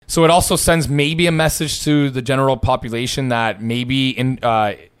So it also sends maybe a message to the general population that maybe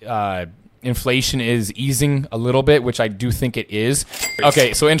inflation is easing a little bit, which I do think it is.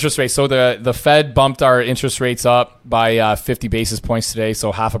 Okay, so interest rates. So the Fed bumped our interest rates up by 50 basis points today,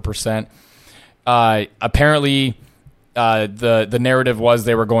 so 0.5%. Apparently, the narrative was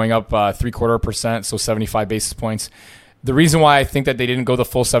they were going up 0.75%, so 75 basis points. The reason why I think that they didn't go the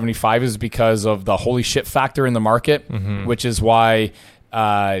full 75 is because of the holy shit factor in the market, which is why people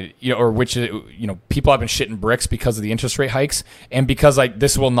have been shitting bricks because of the interest rate hikes, and because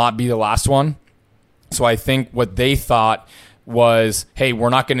this will not be the last one. So I think what they thought was, hey, we're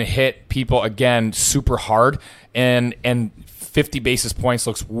not going to hit people again super hard, and 50 basis points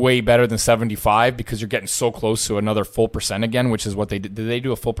looks way better than 75 because you're getting so close to another full percent again, which is what they did. Did they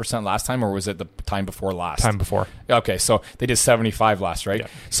do a full percent last time, or was it the time before last? Time before. Okay, so they did 75 last, right? Yeah.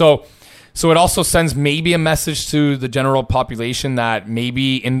 So it also sends maybe a message to the general population that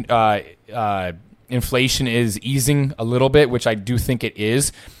maybe inflation is easing a little bit, which I do think it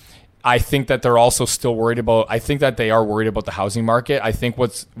is. I think that they're also still worried about. I think that they are worried about the housing market. I think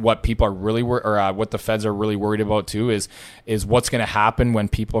what people are really what the Feds are really worried about too is what's going to happen when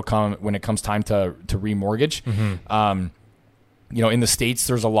it comes time to remortgage. In the States,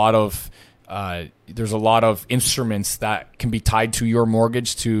 there's a lot of instruments that can be tied to your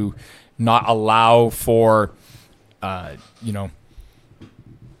mortgage to not allow for, doom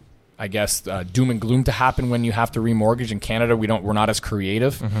and gloom to happen when you have to remortgage. In Canada, we're not as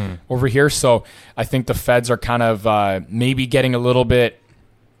creative over here. So I think the Feds are kind of maybe getting a little bit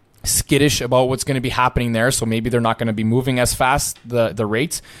skittish about what's going to be happening there. So maybe they're not going to be moving as fast, the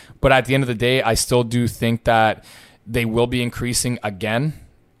rates. But at the end of the day, I still do think that they will be increasing again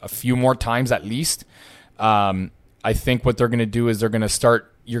a few more times at least. I think what they're going to do is you're going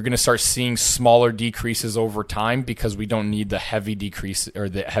to start seeing smaller decreases over time because we don't need the heavy decrease or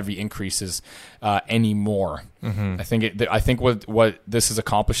the heavy increases anymore. I think what this is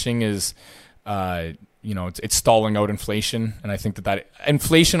accomplishing is, it's stalling out inflation. And I think that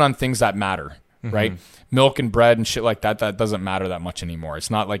inflation on things that matter, right? Milk and bread and shit like that doesn't matter that much anymore.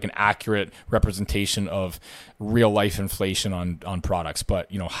 It's not like an accurate representation of real life inflation on products.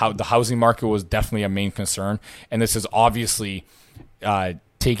 But, how the housing market was definitely a main concern. And this is obviously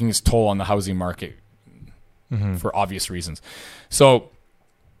taking its toll on the housing market for obvious reasons. So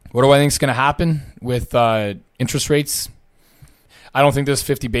what do I think is going to happen with interest rates? I don't think this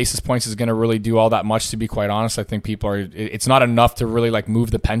 50 basis points is going to really do all that much, to be quite honest. I think it's not enough to really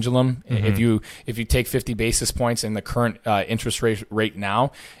move the pendulum. If you take 50 basis points in the current interest rate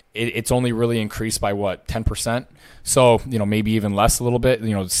now, it's only really increased by 10%. So, maybe even less a little bit,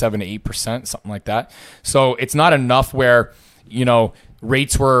 7 to 8%, something like that. So it's not enough where,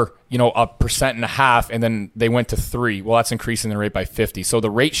 rates were, 1.5%, and then they went to 3%. Well, that's increasing the rate by 50. So the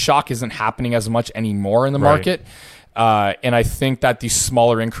rate shock isn't happening as much anymore in the market. And I think that these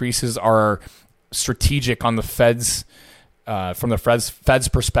smaller increases are strategic on the Feds, from the Fed's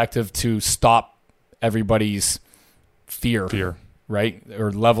perspective, to stop everybody's fear, right?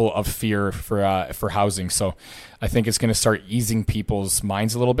 Or level of fear for housing. So I think it's going to start easing people's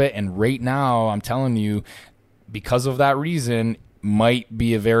minds a little bit. And right now, I'm telling you, because of that reason, might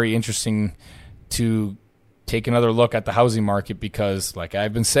be a very interesting to take another look at the housing market, because like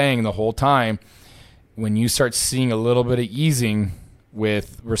I've been saying the whole time, when you start seeing a little bit of easing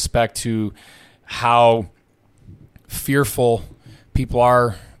with respect to how fearful people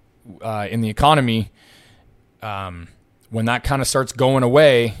are in the economy, when that kind of starts going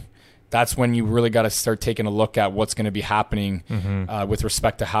away, that's when you really got to start taking a look at what's going to be happening with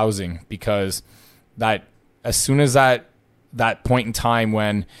respect to housing, because that as soon as that point in time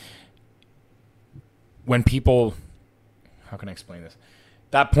when people, how can I explain this?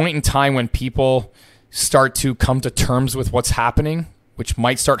 That point in time when people start to come to terms with what's happening, which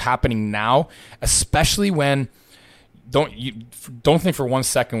might start happening now, especially when don't think for 1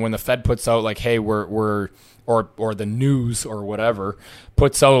 second when the Fed puts out like, hey, we're or the news or whatever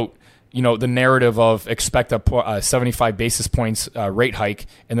puts out, the narrative of expect a 75 basis points rate hike,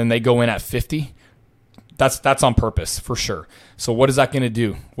 and then they go in at 50. That's on purpose for sure. So what is that going to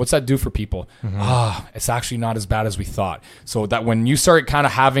do? What's that do for people? It's actually not as bad as we thought. So that when you start kind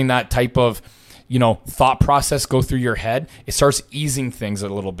of having that type of thought process go through your head, it starts easing things a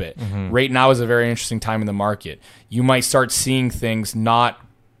little bit. Right now is a very interesting time in the market. You might start seeing things not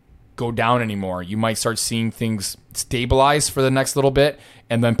go down anymore. You might start seeing things stabilize for the next little bit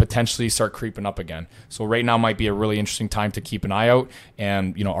and then potentially start creeping up again. So right now might be a really interesting time to keep an eye out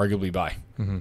and, arguably buy.